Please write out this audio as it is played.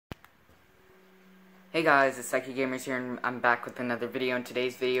Hey guys, it's Psyche Gamers here, and I'm back with another video. In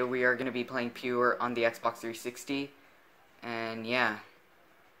today's video, we are going to be playing Pure on the Xbox 360, and yeah.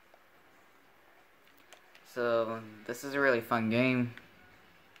 So, this is a really fun game,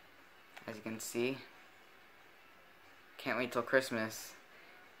 as you can see. Can't wait till Christmas,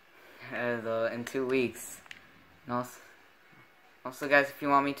 in 2 weeks. And also guys, if you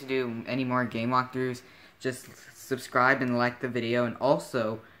want me to do any more game walkthroughs, just subscribe and like the video, and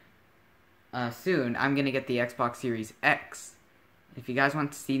also soon I'm gonna get the Xbox Series X. If you guys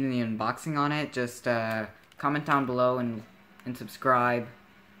want to see the unboxing on it, just comment down below and subscribe,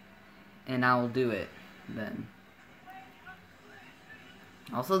 and I will do it then.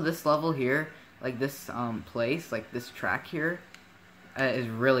 Also, this level here, like this place, like this track here, is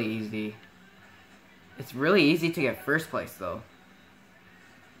really easy. It's really easy to get first place though.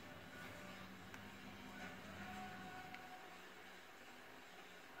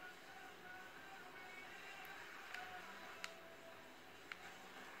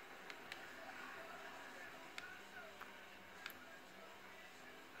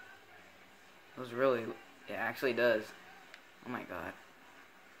 It actually does. Oh my god.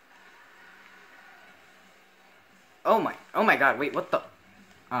 Oh my god, wait, what the?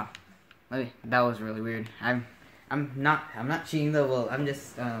 That was really weird. I'm not cheating though, well, I'm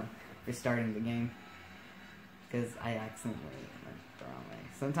just, restarting the game. Because I accidentally went the wrong way.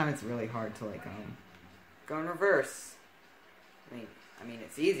 Sometimes it's really hard to, like, go in reverse. I mean,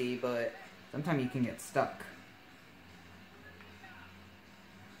 it's easy, but sometimes you can get stuck.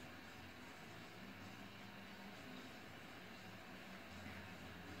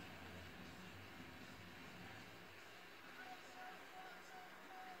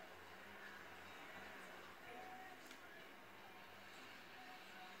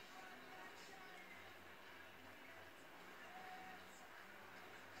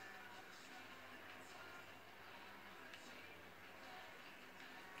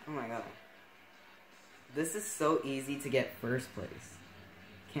 Oh my god. This is so easy to get first place.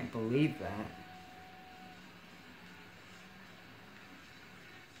 Can't believe that.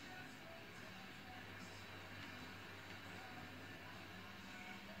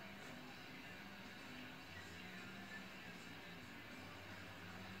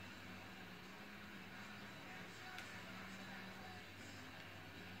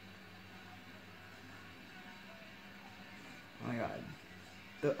 Oh my god.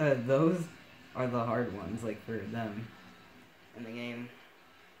 Those are the hard ones, like, for them in the game.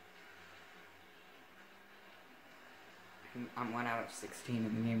 I'm 1 out of 16 in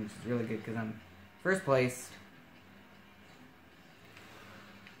the game, which is really good because I'm first place.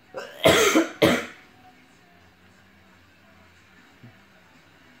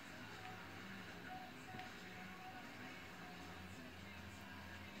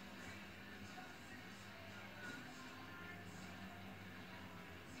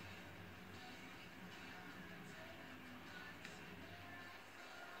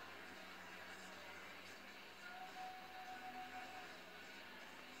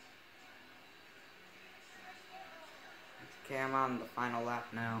 Okay, I'm on the final lap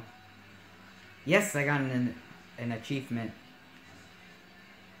now. Yes, I got an achievement.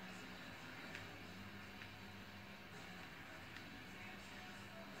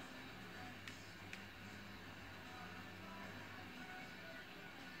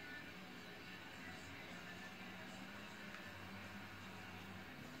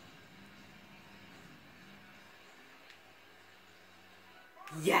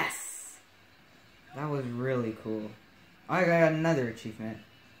 Yes! That was really cool. I got another achievement.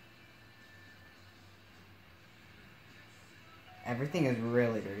 Everything is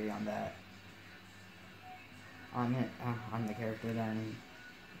really dirty on that. On the character that I'm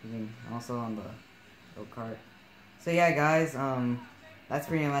using. Also on the go-kart. So yeah, guys, that's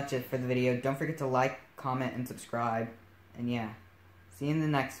pretty much it for the video. Don't forget to like, comment, and subscribe. And yeah, see you in the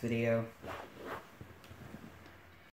next video.